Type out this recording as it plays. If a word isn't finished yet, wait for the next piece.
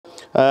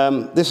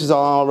This is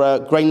our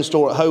grain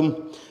store at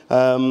home.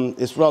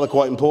 It's rather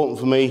quite important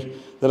for me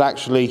that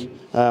actually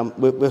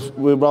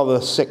we're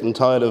rather sick and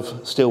tired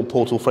of steel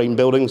portal frame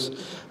buildings,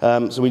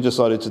 so we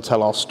decided to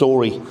tell our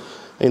story.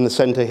 In the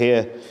centre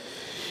here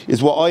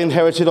is what I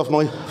inherited off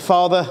my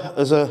father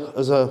as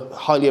a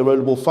highly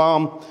erodible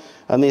farm,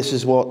 and this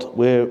is what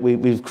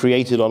we've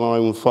created on our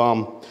own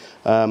farm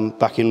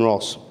back in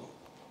Ross.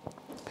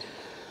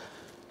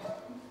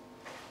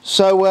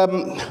 So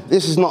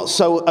this is not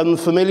so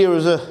unfamiliar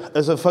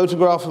as a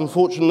photograph,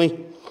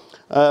 unfortunately.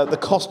 The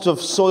cost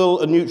of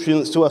soil and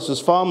nutrients to us as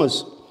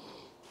farmers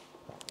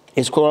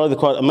is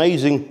quite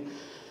amazing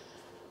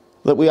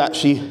that we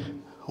actually,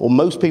 or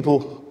most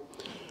people,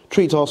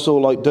 treat our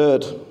soil like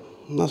dirt,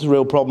 and that's a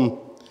real problem.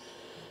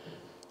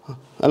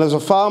 And as a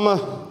farmer,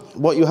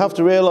 what you have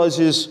to realise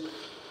is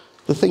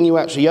the thing you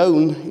actually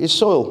own is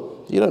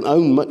soil. You don't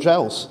own much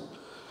else.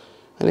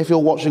 And if you're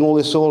watching all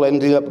this soil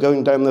ending up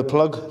going down the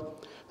plug,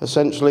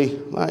 essentially,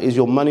 that is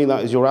your money,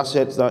 that is your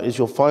assets, that is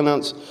your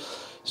finance.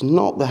 It's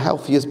not the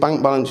healthiest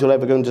bank balance you're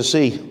ever going to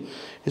see.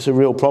 It's a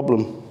real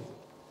problem.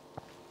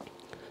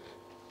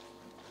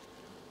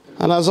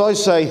 And as I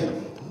say,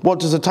 what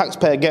does the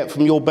taxpayer get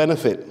from your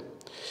benefit?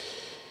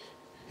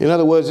 In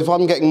other words, if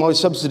I'm getting my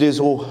subsidies,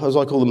 or as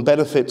I call them,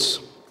 benefits,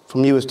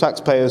 from you as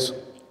taxpayers,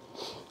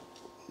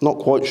 not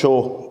quite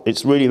sure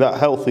it's really that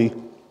healthy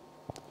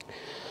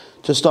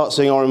to start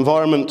seeing our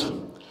environment.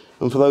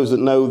 And for those that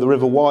know the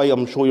River Wye,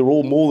 I'm sure you're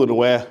all more than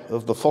aware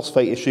of the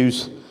phosphate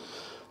issues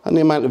and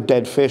the amount of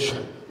dead fish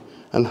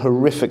and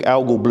horrific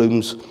algal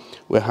blooms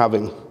we're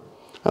having.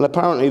 And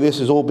apparently this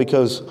is all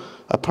because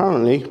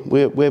apparently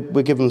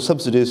we're given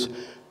subsidies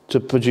to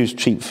produce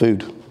cheap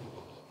food.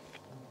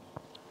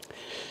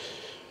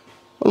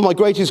 One of my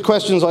greatest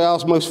questions I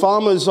ask most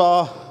farmers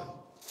are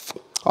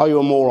you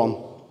a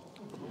moron?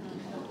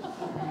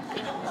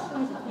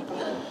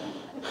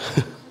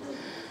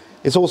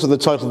 It's also the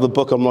title of the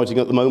book I'm writing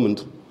at the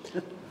moment.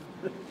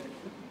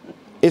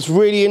 It's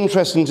really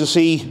interesting to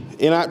see,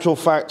 in actual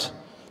fact,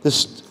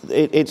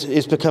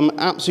 it's become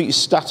absolutely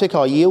static,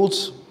 our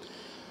yields,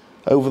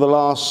 over the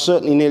last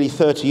certainly nearly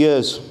 30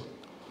 years.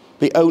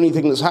 The only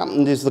thing that's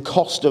happened is the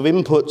cost of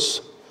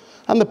inputs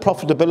and the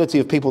profitability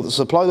of people that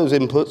supply those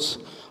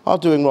inputs are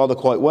doing rather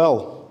quite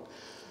well.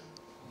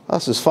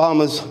 Us as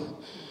farmers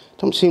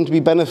don't seem to be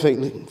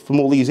benefiting from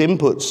all these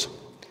inputs.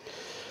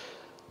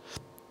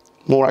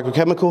 More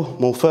agrochemical,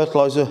 more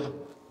fertilizer,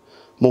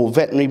 more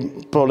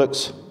veterinary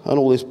products, and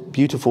all this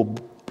beautiful,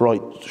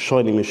 bright,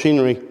 shiny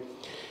machinery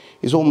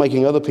is all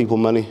making other people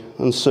money,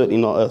 and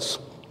certainly not us.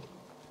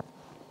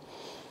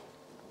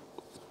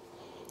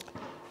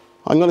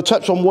 I'm going to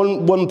touch on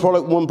one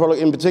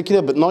product in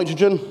particular, but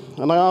nitrogen,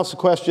 and I ask the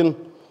question,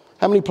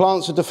 how many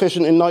plants are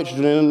deficient in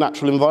nitrogen in a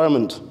natural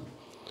environment?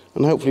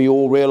 And hopefully you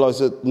all realise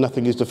that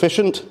nothing is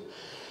deficient,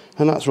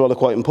 and that's rather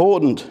quite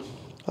important.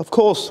 Of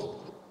course,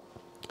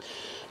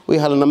 we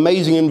had an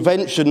amazing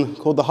invention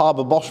called the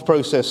Haber-Bosch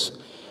process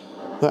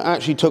that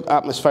actually took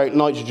atmospheric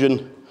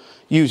nitrogen,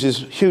 uses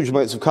huge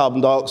amounts of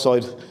carbon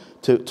dioxide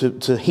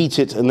to heat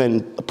it and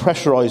then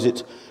pressurize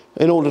it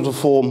in order to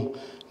form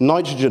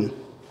nitrogen,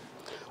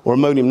 or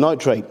ammonium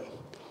nitrate.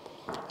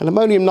 And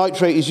ammonium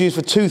nitrate is used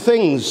for two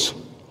things.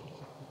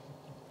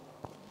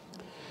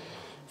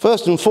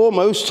 First and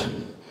foremost,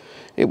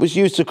 it was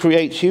used to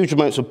create huge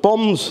amounts of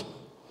bombs.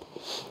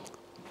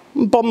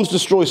 And bombs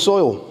destroy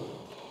soil.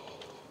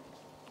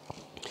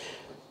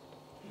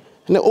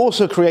 And it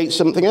also creates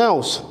something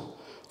else,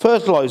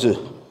 fertilizer,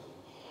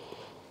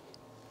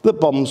 that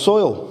bombs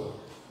soil.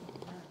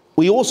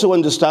 We also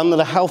understand that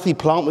a healthy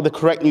plant with the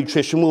correct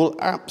nutrition will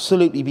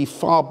absolutely be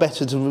far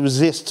better to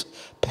resist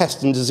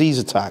pest and disease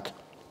attack.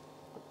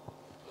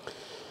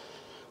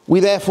 We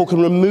therefore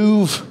can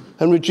remove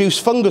and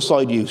reduce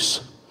fungicide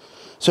use.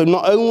 So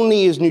not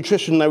only is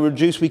nutrition now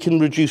reduced, we can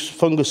reduce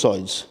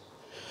fungicides.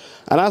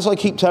 And as I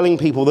keep telling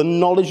people, the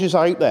knowledge is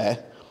out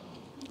there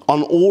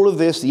on all of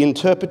this, the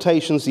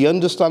interpretations, the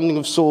understanding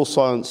of soil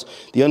science,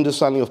 the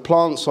understanding of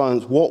plant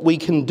science. What we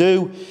can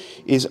do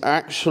is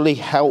actually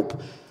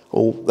help,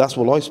 or that's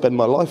what I spend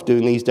my life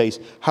doing these days,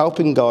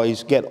 helping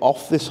guys get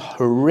off this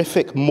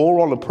horrific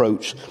moron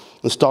approach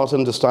and start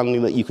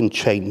understanding that you can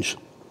change.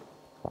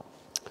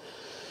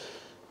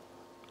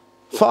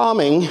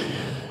 Farming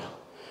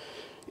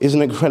is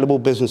an incredible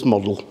business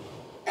model.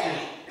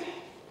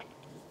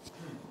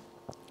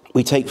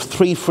 We take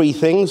three free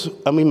things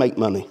and we make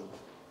money.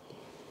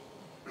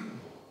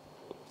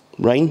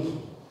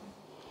 Rain,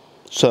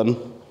 sun,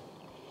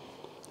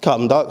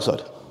 carbon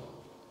dioxide.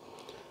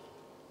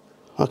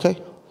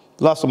 Okay?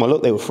 Last time I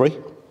looked, they were free.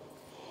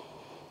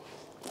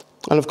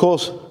 And of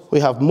course, we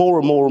have more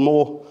and more and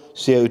more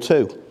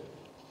CO2.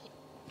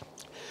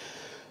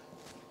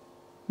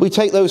 We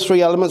take those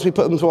three elements, we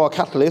put them through our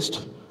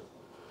catalyst,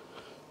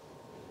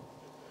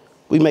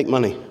 we make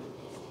money.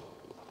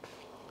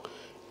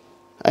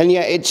 And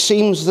yet it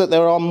seems that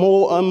there are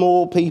more and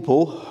more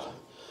people,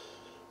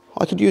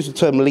 I could use the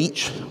term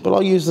leech, but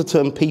I'll use the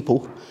term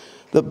people,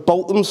 that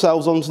bolt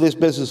themselves onto this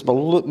business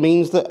model that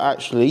means that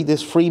actually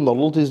this free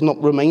model does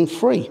not remain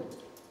free.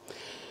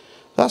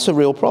 That's a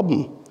real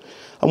problem.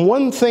 And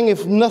one thing,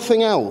 if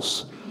nothing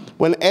else,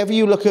 whenever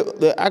you look at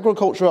the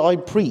agriculture I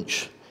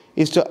preach,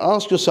 is to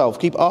ask yourself,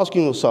 keep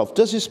asking yourself,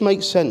 does this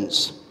make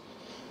sense?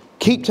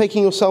 Keep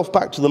taking yourself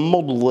back to the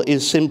model that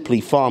is simply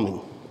farming.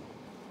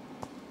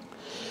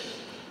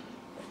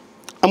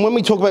 And when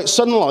we talk about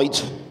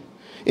sunlight,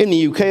 in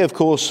the UK, of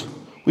course,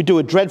 we do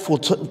a dreadful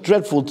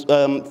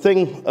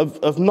thing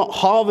of not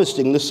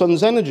harvesting the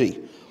sun's energy.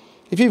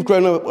 If you've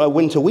grown a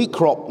winter wheat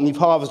crop and you've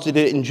harvested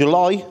it in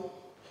July,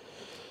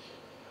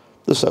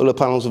 the solar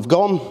panels have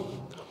gone,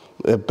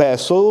 they're bare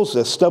soils,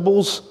 they're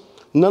stubbles.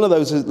 None of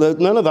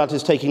that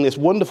is taking this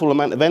wonderful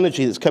amount of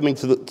energy that's coming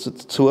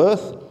to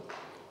Earth,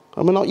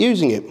 and we're not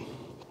using it.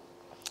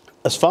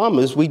 As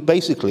farmers, we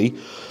basically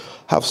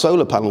have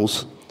solar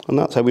panels, and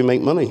that's how we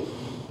make money.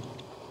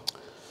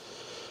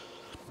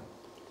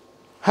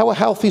 How a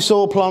healthy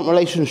soil-plant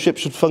relationship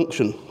should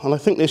function, and I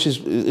think this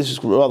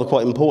is rather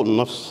quite important.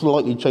 I've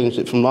slightly changed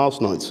it from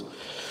last night's.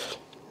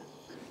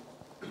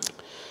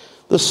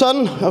 The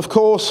sun, of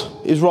course,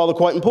 is rather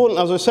quite important.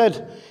 As I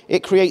said,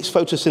 it creates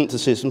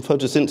photosynthesis, and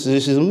photosynthesis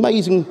is an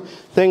amazing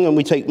thing, and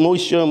we take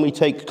moisture and we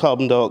take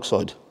carbon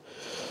dioxide.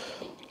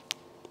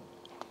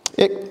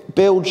 It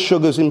builds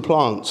sugars in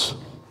plants.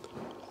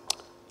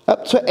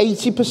 Up to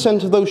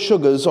 80% of those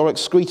sugars are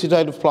excreted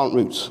out of plant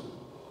roots.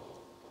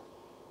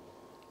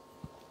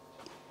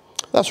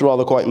 That's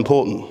rather quite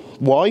important.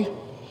 Why?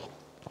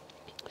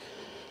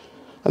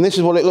 And this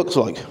is what it looks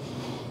like.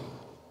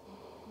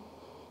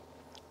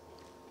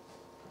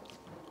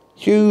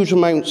 Huge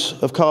amounts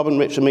of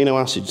carbon-rich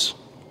amino acids.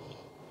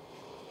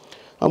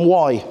 And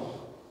why?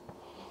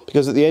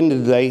 Because at the end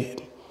of the day,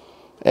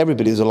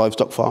 everybody's a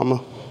livestock farmer.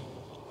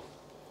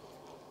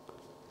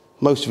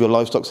 Most of your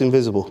livestock's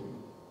invisible.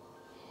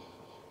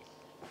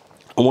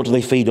 And what do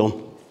they feed on?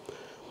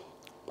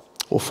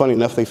 Well, funny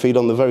enough, they feed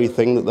on the very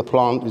thing that the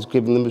plant is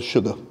giving them as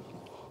sugar.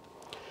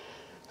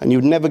 And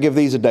you'd never give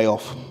these a day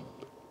off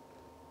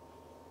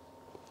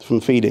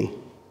from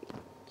feeding.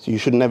 So you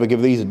should never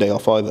give these a day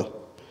off either.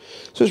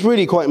 So it's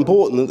really quite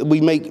important that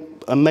we make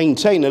and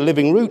maintain a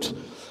living root,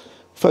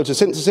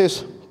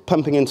 photosynthesis,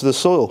 pumping into the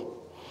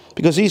soil.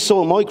 Because these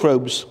soil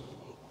microbes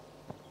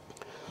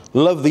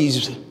love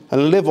these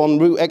and live on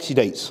root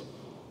exudates.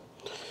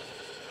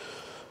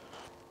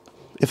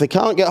 If they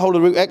can't get hold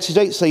of root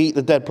exudates, they eat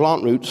the dead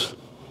plant roots.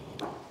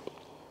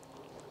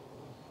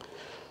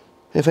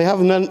 If they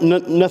have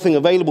nothing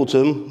available to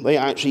them, they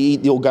actually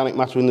eat the organic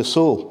matter in the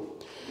soil.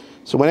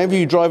 So whenever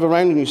you drive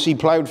around and you see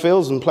ploughed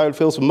fields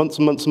for months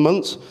and months and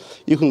months,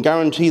 you can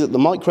guarantee that the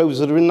microbes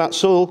that are in that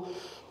soil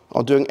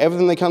are doing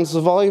everything they can to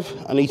survive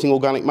and eating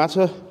organic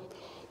matter,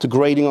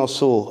 degrading our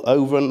soil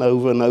over and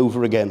over and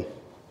over again.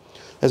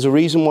 There's a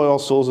reason why our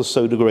soils are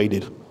so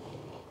degraded.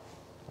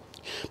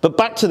 But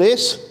back to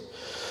this.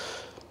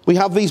 We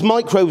have these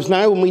microbes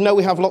now, and we know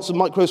we have lots of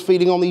microbes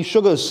feeding on these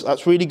sugars.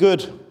 That's really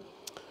good.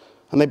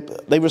 And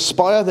they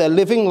respire, they're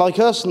living like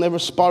us, and they're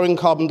respiring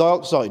carbon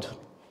dioxide.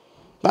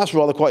 That's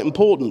rather quite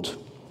important.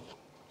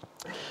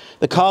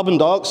 The carbon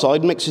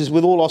dioxide mixes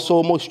with all our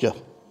soil moisture,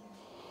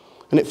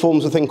 and it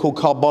forms a thing called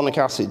carbonic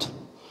acid,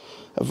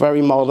 a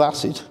very mild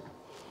acid.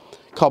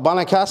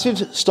 Carbonic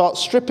acid starts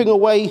stripping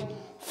away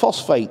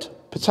phosphate,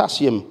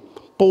 potassium,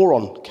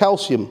 boron,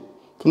 calcium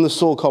from the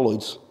soil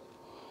colloids.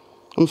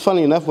 And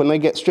funny enough, when they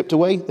get stripped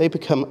away, they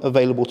become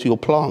available to your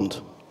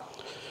plant.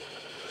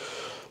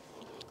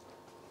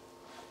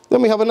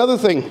 Then we have another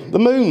thing, the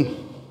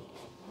moon.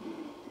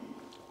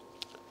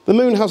 The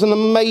moon has an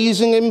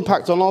amazing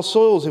impact on our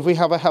soils if we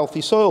have a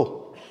healthy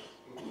soil.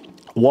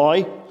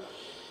 Why?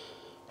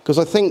 Because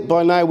I think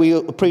by now we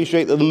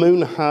appreciate that the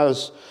moon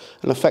has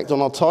an effect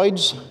on our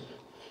tides.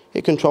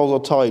 It controls our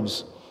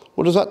tides.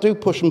 What does that do?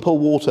 Push and pull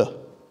water.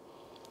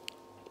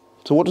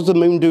 So what does the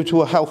moon do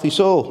to a healthy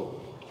soil?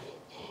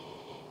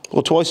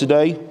 Well, twice a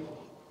day,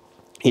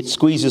 it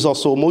squeezes our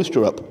soil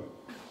moisture up.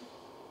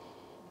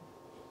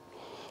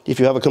 If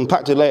you have a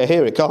compacted layer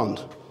here, it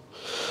can't.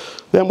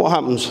 Then what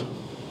happens?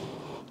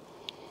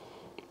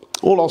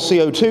 All our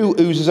CO2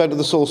 oozes out of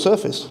the soil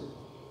surface.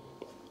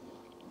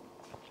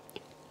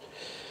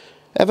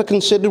 Ever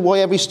considered why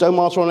every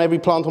stomata on every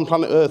plant on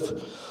planet Earth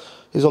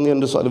is on the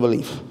underside of a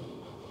leaf?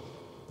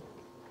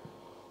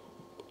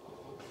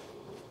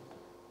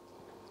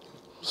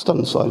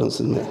 Stunned silence,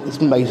 isn't it? It's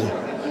amazing.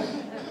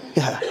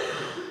 Yeah.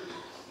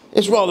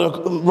 It's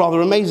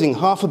rather amazing.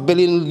 500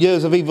 million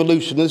years of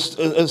evolution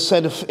has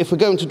said if we're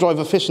going to drive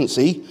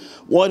efficiency,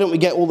 why don't we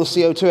get all the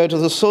CO2 out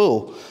of the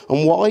soil?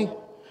 And why?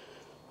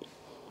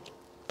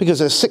 Because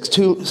there's six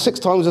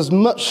times as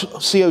much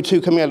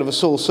CO2 coming out of a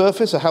soil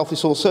surface, a healthy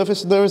soil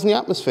surface, than there is in the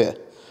atmosphere.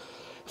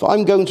 If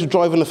I'm going to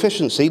drive an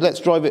efficiency,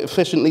 let's drive it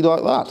efficiently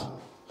like that.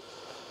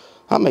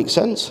 That makes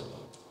sense.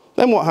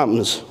 Then what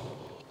happens?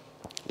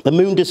 The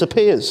moon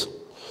disappears.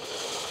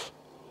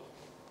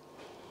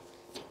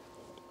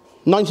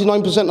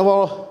 99% of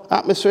our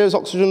atmosphere is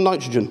oxygen and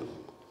nitrogen.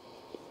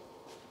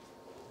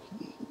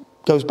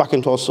 Goes back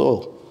into our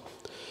soil.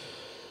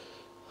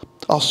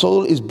 Our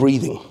soil is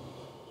breathing.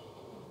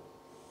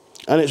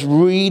 And it's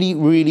really,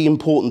 really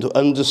important to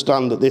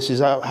understand that this is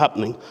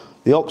happening.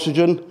 The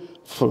oxygen,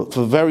 for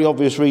very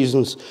obvious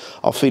reasons,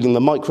 are feeding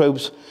the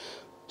microbes.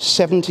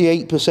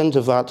 78%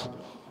 of that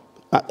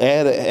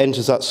air that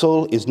enters that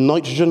soil is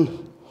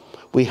nitrogen.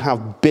 We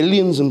have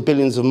billions and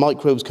billions of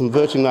microbes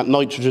converting that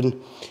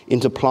nitrogen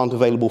into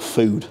plant-available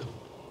food.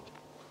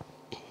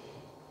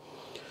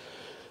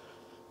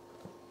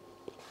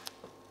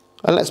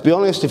 And let's be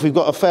honest, if we've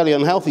got a fairly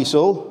unhealthy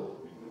soil,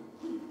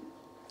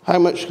 how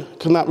much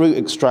can that root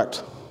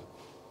extract?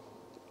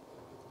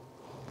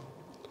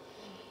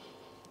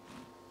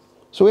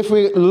 So if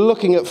we're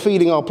looking at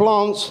feeding our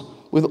plants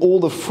with all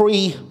the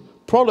free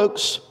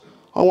products,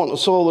 I want a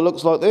soil that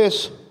looks like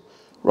this,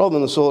 rather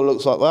than a soil that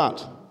looks like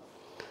that.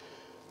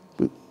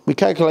 We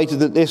calculated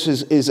that this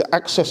is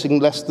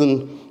accessing less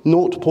than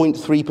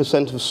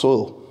 0.3% of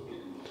soil.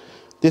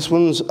 This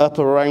one's up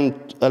around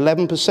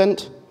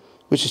 11%,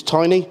 which is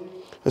tiny.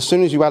 As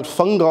soon as you add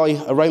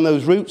fungi around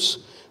those roots,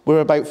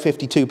 we're about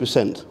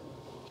 52%.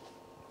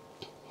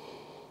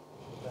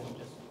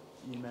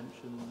 You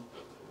mentioned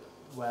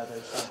where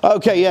those...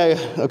 Okay, yeah.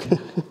 Okay.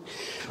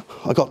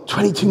 I've got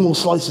 22 more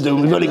slides to do,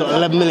 and we've only got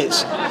 11 minutes.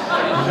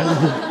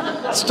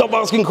 Stop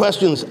asking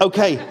questions.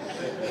 Okay.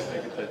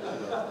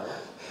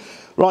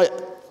 Right.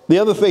 The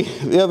other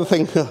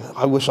thing,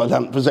 I wish I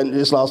hadn't presented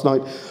this last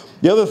night.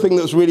 The other thing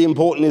that's really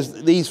important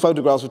is these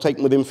photographs were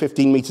taken within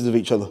 15 meters of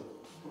each other.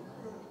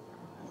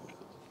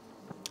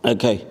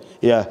 Okay,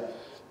 yeah.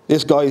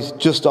 This guy's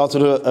just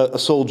started a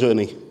soul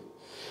journey.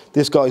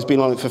 This guy's been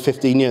on it for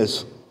 15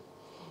 years.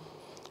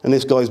 And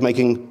this guy's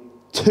making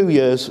 2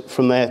 years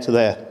from there to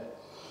there.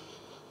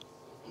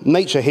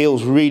 Nature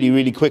heals really,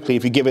 really quickly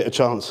if you give it a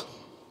chance.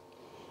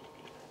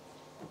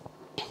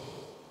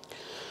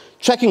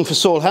 Checking for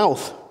soil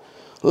health.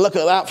 Look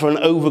at that for an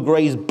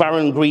overgrazed,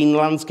 barren green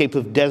landscape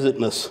of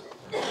desertness.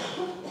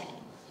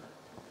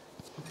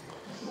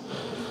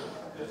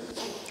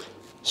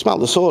 Smell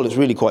the soil is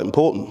really quite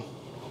important.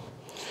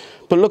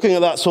 But looking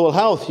at that soil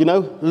health, you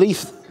know,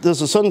 leaf does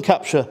the sun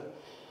capture.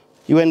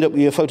 You end up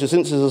with your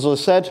photosynthesis, as I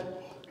said,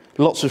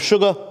 lots of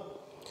sugar.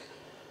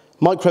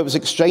 Microbes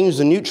exchange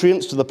the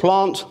nutrients to the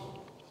plant.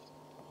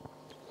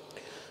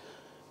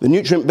 The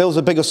nutrient builds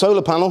a bigger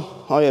solar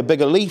panel, i.e. a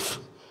bigger leaf.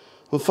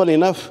 And funny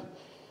enough,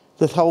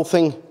 the whole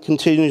thing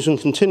continues and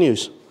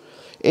continues.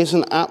 It's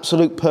an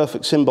absolute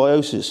perfect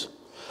symbiosis.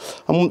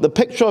 And the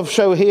picture I've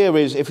shown here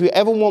is, if you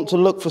ever want to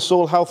look for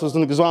soil health as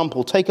an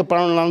example, take a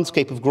barren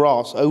landscape of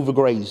grass,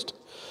 overgrazed.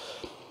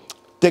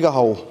 Dig a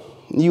hole.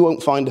 You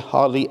won't find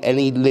hardly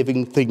any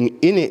living thing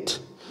in it.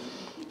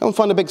 You won't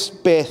find a big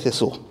spear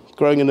thistle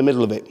growing in the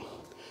middle of it.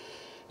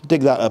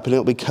 Dig that up and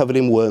it'll be covered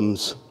in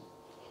worms.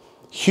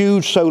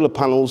 Huge solar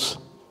panels,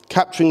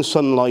 capturing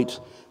sunlight,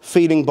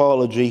 feeding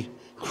biology,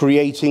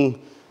 creating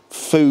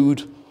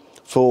food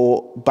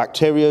for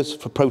bacteria,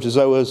 for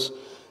protozoas.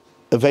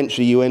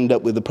 Eventually you end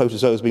up with the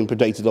protozoas being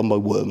predated on by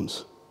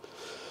worms.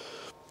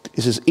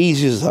 It's as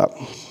easy as that.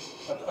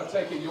 I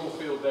take it your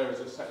field there is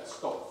a set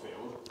stock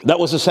field? That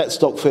was a set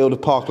stock field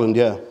of Parkland,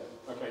 yeah.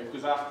 Okay,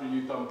 because after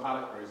you've done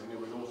paddock grazing, it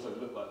would also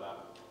look like that.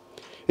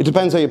 It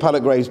depends how you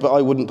paddock graze, but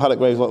I wouldn't paddock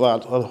graze like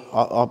that.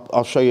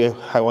 I'll show you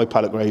how I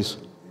paddock graze.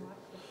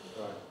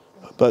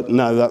 Right. But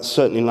no, that's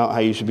certainly not how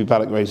you should be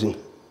paddock grazing.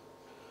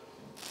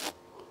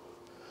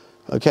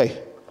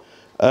 Okay.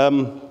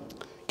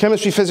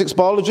 Chemistry, physics,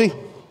 biology.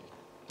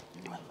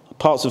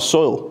 Parts of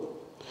soil.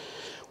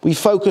 We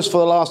focused for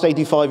the last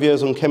 85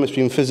 years on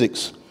chemistry and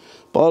physics.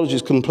 Biology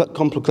is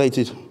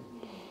complicated.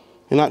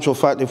 In actual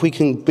fact, if we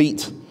can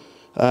beat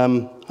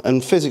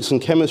and physics and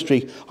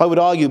chemistry, I would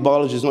argue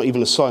biology is not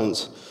even a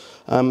science,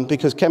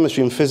 because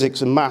chemistry and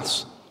physics and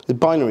maths is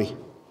binary.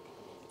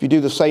 If you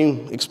do the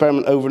same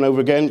experiment over and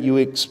over again, you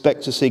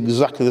expect to see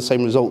exactly the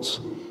same results.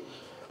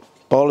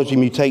 Biology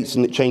mutates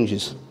and it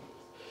changes.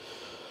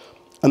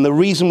 And the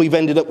reason we've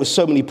ended up with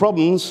so many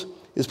problems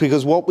is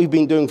because what we've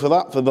been doing for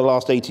the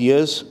last 80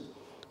 years,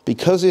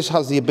 because this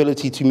has the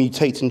ability to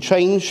mutate and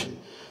change,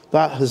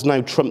 that has now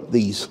trumped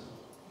these.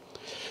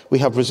 We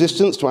have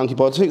resistance to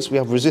antibiotics, we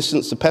have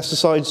resistance to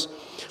pesticides,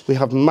 we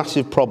have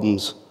massive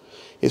problems.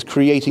 It's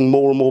creating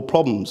more and more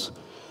problems.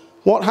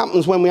 What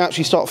happens when we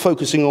actually start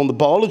focusing on the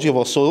biology of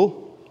our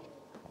soil?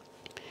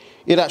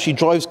 It actually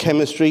drives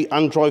chemistry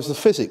and drives the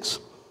physics.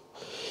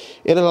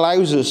 It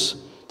allows us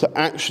to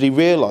actually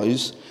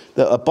realize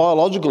that a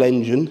biological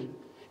engine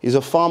is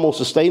a far more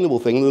sustainable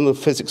thing than the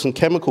physics and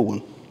chemical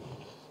one.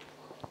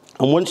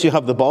 And once you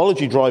have the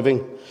biology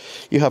driving,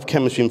 you have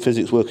chemistry and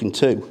physics working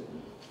too.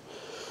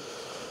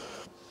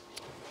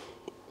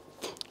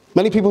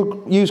 Many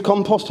people use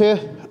compost here,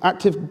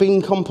 active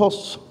bean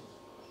composts,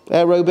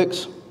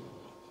 aerobics.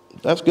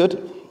 That's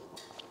good.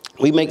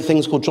 We make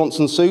things called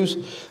Johnson Sues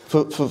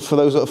for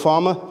those that are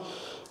farmer.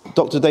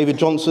 Dr. David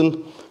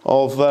Johnson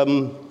of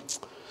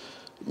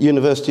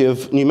University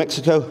of New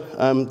Mexico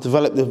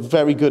developed a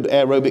very good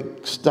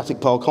aerobic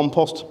static pile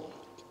compost.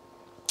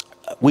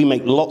 We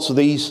make lots of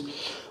these.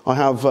 I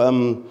have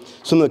some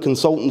of the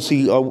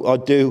consultancy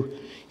I do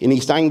in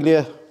East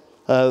Anglia.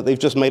 They've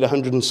just made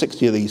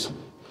 160 of these.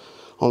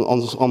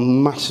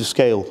 on massive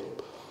scale.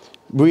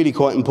 Really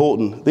quite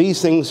important.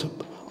 These things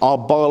are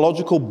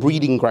biological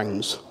breeding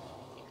grounds.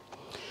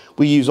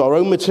 We use our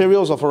own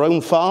materials off our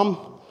own farm.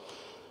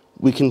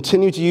 We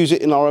continue to use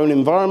it in our own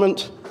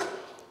environment,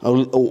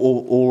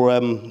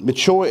 or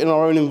mature it in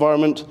our own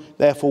environment.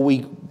 Therefore,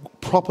 we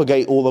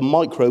propagate all the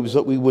microbes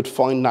that we would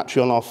find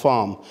naturally on our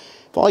farm.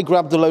 If I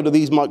grabbed a load of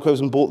these microbes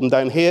and brought them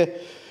down here,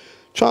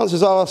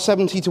 chances are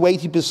 70 to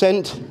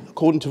 80%,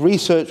 according to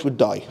research, would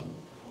die.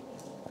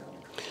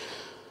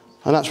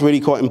 And that's really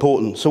quite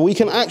important. So we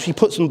can actually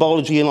put some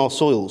biology in our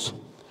soils.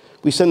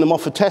 We send them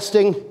off for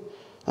testing,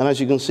 and as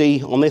you can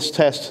see on this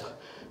test,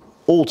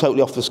 all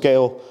totally off the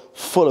scale,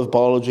 full of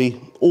biology,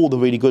 all the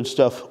really good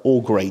stuff,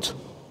 all great.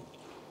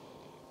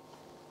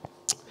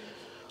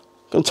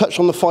 I'm going to touch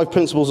on the 5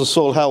 principles of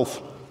soil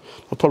health.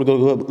 I've probably got to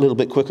go a little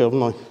bit quicker,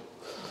 haven't I?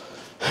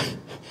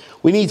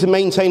 We need to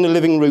maintain a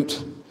living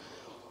root.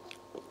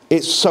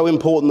 It's so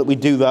important that we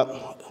do that,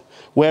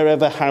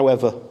 wherever,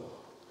 however.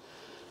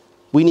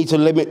 We need to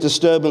limit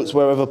disturbance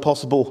wherever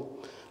possible.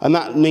 And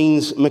that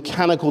means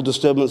mechanical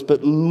disturbance,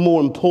 but more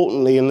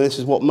importantly, and this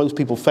is what most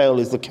people fail,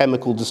 is the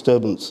chemical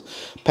disturbance.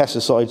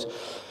 Pesticides,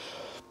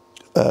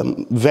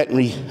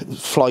 veterinary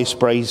fly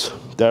sprays,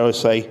 dare I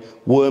say,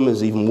 worm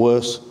is even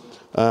worse.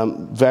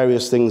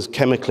 Various things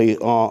chemically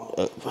are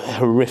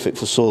horrific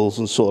for soils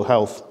and soil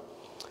health.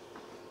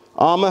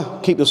 Armour,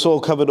 keep the soil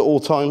covered at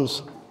all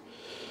times.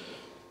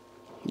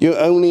 You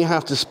only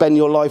have to spend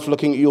your life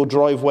looking at your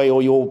driveway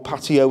or your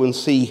patio and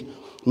see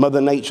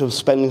Mother Nature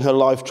spending her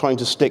life trying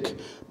to stick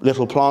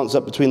little plants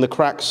up between the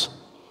cracks.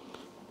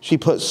 She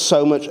puts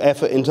so much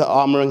effort into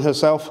armouring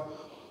herself,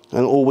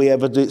 and all we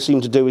ever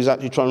seem to do is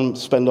actually try and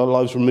spend our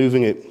lives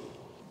removing it.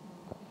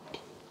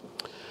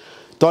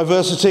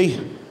 Diversity.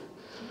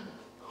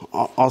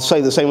 I'll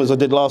say the same as I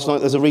did last night.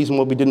 There's a reason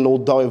why we didn't all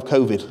die of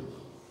COVID.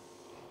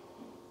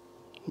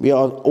 We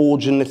are all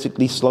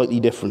genetically slightly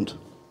different.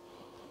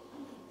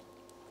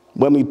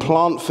 When we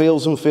plant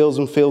fields and fields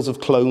and fields of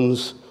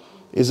clones,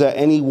 is there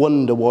any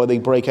wonder why they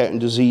break out in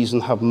disease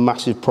and have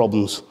massive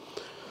problems?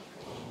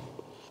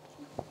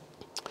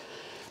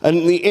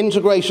 And the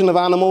integration of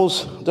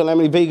animals, I don't know how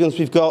many vegans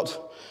we've got.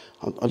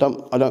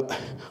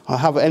 I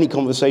have any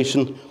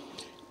conversation.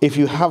 If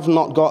you have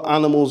not got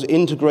animals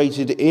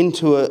integrated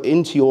into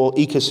your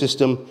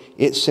ecosystem,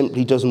 it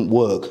simply doesn't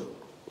work.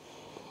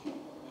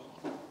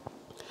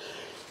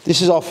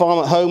 This is our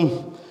farm at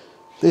home.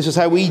 This is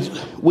how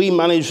we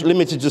manage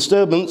limited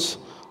disturbance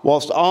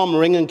whilst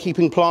armouring and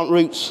keeping plant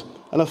roots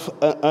and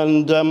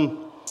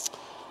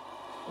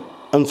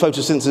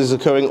photosynthesis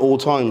occurring at all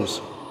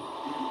times.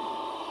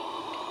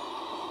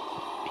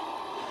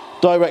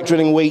 Direct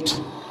drilling wheat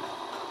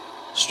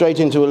straight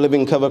into a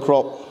living cover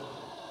crop.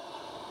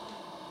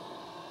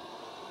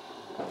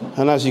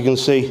 And as you can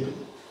see,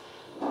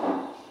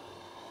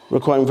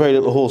 requiring very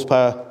little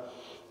horsepower,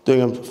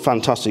 doing a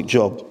fantastic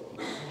job.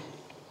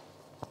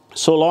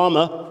 Soil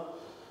armour,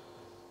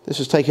 this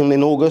was taken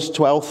in August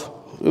 12th.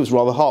 It was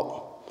rather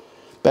hot.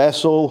 Bare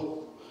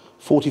soil,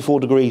 44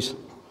 degrees.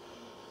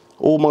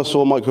 All my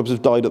soil microbes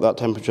have died at that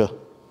temperature.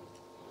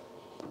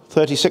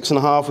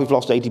 36.5, we've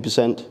lost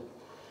 80%.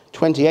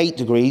 28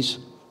 degrees,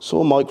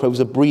 soil microbes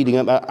are breeding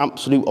at their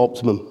absolute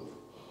optimum.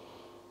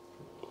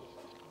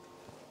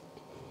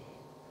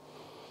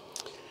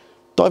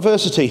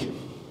 Diversity.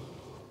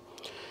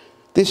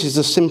 This is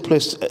the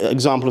simplest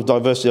example of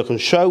diversity I can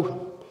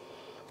show.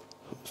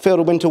 Field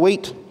of winter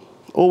wheat.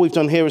 All we've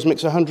done here is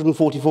mix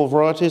 144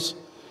 varieties,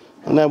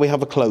 and now we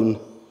have a clone.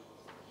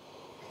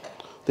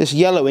 This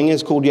yellowing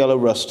is called yellow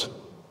rust.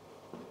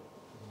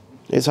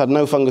 It's had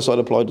no fungicide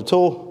applied at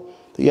all.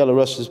 The yellow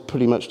rust has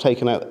pretty much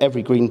taken out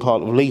every green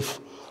part of leaf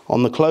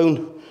on the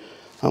clone,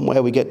 and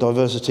where we get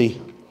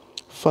diversity,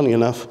 funny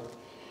enough,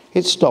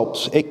 it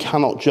stops. It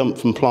cannot jump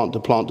from plant to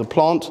plant to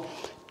plant.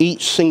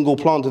 Each single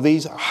plant of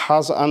these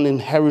has an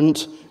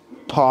inherent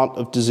part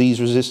of disease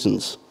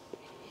resistance.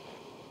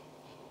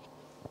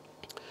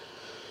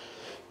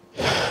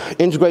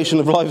 Integration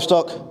of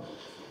livestock.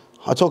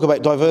 I talk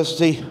about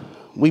diversity.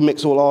 We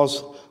mix all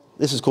ours.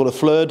 This is called a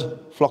flurd,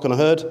 flock and a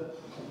herd.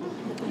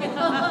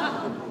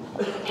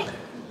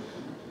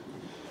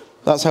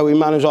 That's how we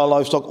manage our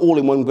livestock all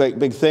in one great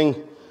big thing.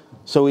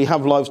 So we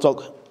have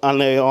livestock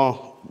and they are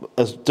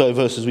as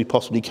diverse as we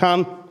possibly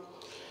can.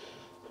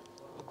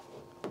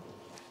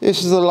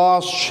 This is the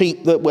last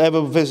sheep that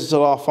ever visited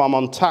our farm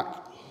on tack.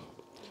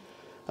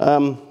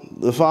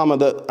 The farmer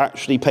that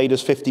actually paid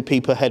us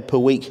 50p per head per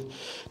week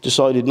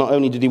decided not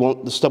only did he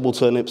want the stubble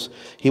turnips,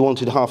 he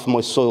wanted half of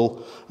my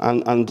soil.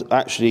 And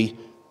actually,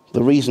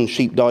 the reason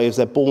sheep die is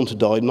they're born to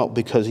die, not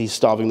because he's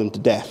starving them to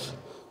death.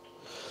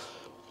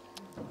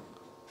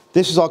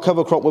 This is our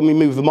cover crop when we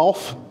move them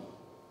off.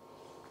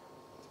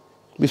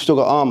 We've still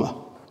got armour.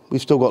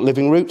 We've still got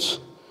living roots.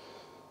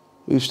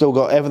 We've still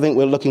got everything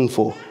we're looking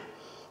for.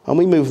 And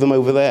we move them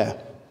over there.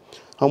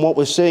 And what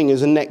we're seeing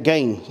is a net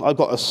gain. I've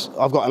got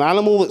an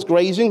animal that's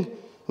grazing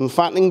and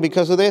fattening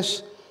because of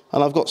this,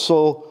 and I've got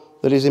soil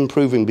that is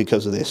improving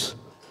because of this.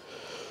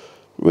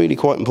 Really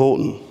quite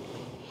important.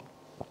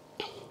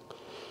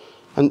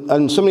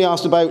 And somebody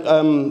asked about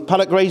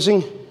paddock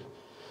grazing.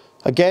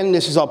 Again,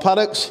 this is our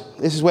paddocks.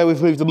 This is where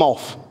we've moved them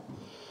off.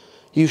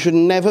 You should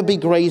never be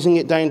grazing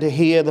it down to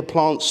here. The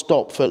plants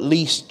stop for at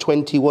least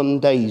 21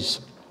 days.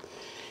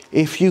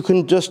 If you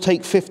can just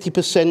take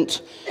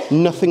 50%,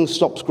 nothing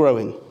stops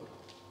growing.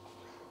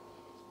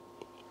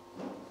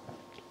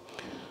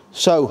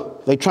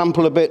 So they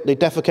trample a bit, they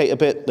defecate a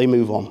bit, they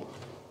move on.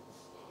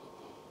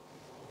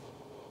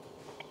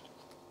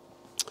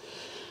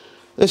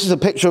 This is a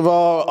picture of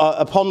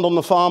a pond on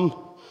the farm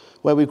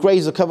where we've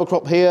grazed the cover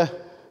crop here.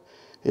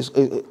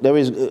 There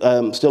is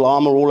still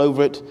armour all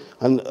over it,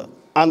 and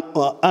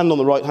on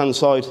the right-hand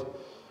side,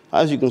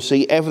 as you can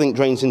see, everything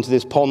drains into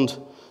this pond.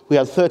 We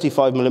had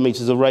 35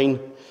 millimetres of rain,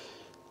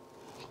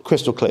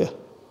 crystal clear.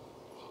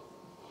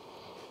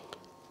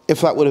 If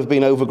that would have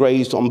been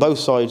overgrazed on both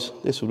sides,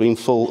 this would have been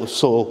full of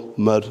soil,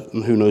 mud,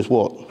 and who knows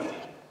what.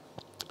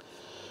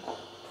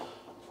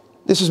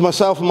 This is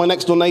myself and my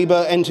next door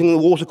neighbour entering the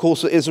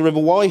watercourse that is the River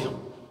Wye.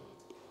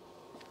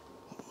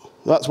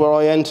 That's where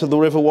I enter the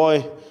River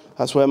Wye.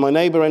 That's where my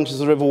neighbour enters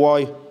the River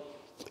Wye.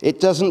 It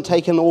doesn't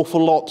take an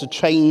awful lot to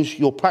change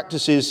your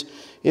practices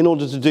in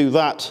order to do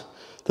that.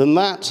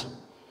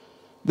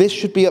 This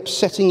should be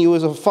upsetting you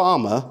as a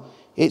farmer.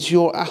 It's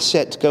your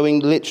asset going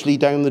literally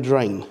down the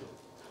drain.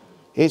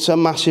 It's a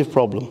massive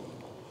problem.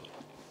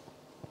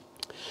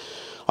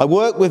 I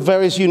work with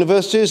various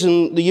universities,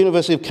 and the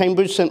University of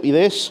Cambridge sent me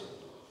this.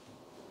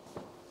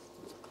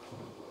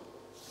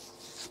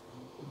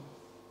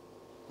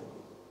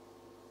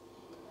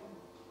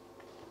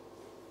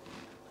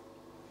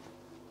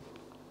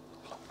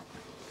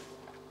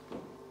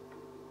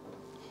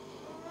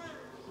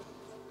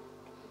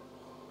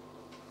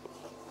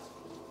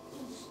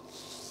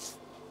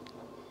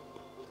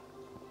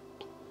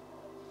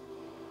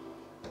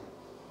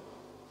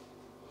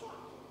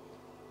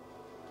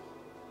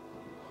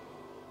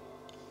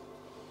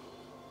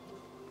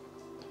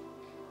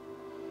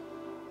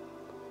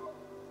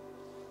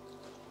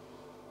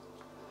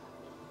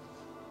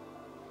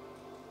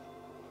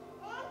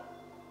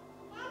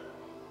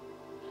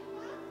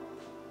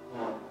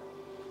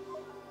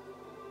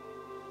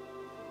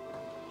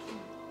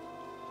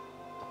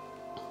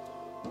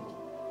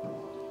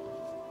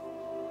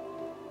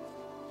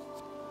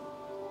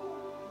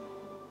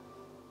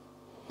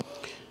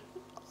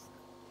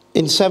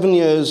 In 7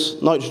 years,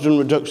 nitrogen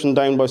reduction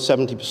down by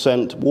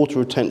 70%, water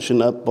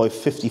retention up by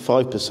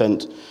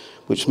 55%,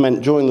 which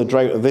meant during the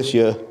drought of this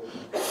year,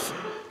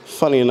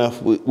 funny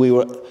enough, we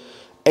were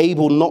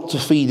able not to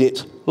feed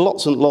it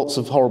lots and lots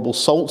of horrible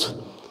salt.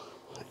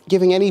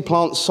 Giving any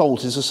plant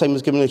salt is the same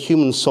as giving a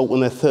human salt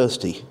when they're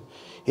thirsty.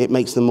 It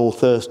makes them more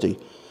thirsty.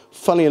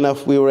 Funny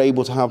enough, we were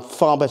able to have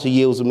far better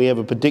yields than we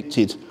ever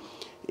predicted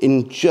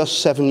in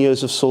just 7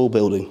 years of soil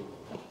building.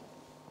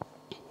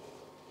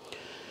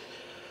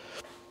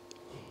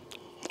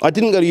 I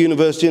didn't go to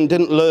university and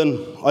didn't learn.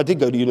 I did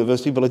go to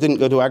university, but I didn't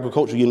go to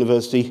agricultural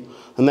university,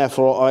 and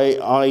therefore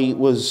I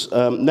was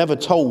never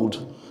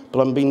told, but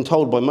I'm being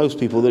told by most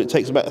people, that it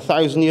takes about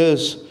 1,000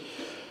 years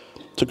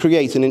to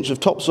create an inch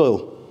of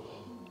topsoil.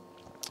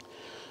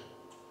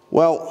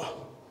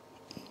 Well,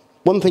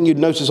 one thing you'd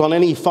notice on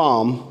any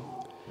farm,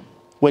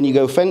 when you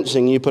go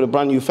fencing, you put a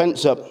brand new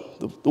fence up,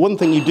 the one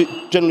thing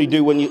you generally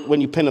do when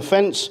you pin a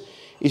fence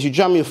is you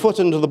jam your foot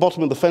into the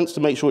bottom of the fence to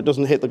make sure it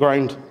doesn't hit the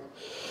ground.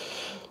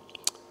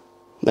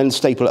 Then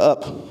staple it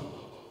up.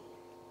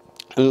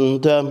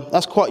 And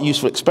that's quite a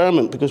useful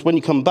experiment, because when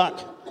you come back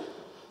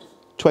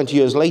 20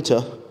 years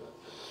later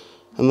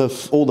and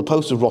all the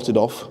posts have rotted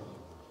off,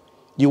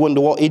 you wonder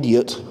what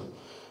idiot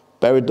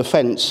buried the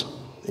fence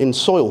in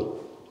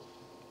soil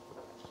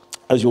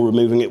as you're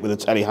removing it with a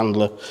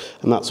telehandler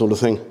and that sort of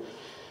thing.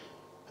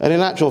 And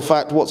in actual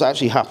fact, what's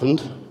actually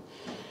happened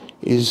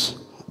is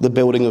the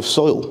building of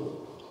soil.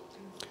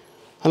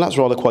 And that's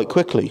rather quite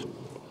quickly.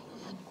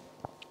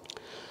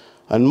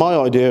 And my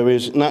idea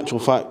is, in actual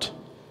fact,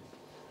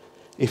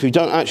 if you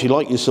don't actually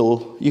like your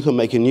soil, you can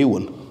make a new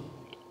one.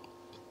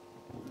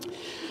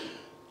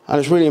 And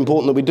it's really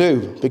important that we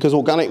do, because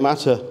organic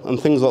matter and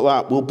things like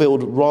that will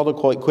build rather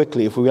quite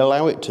quickly if we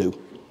allow it to.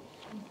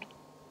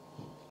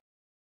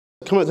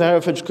 Come up to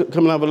Hereford,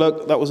 come and have a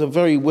look. That was a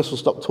very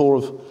whistle-stop tour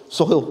of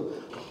soil.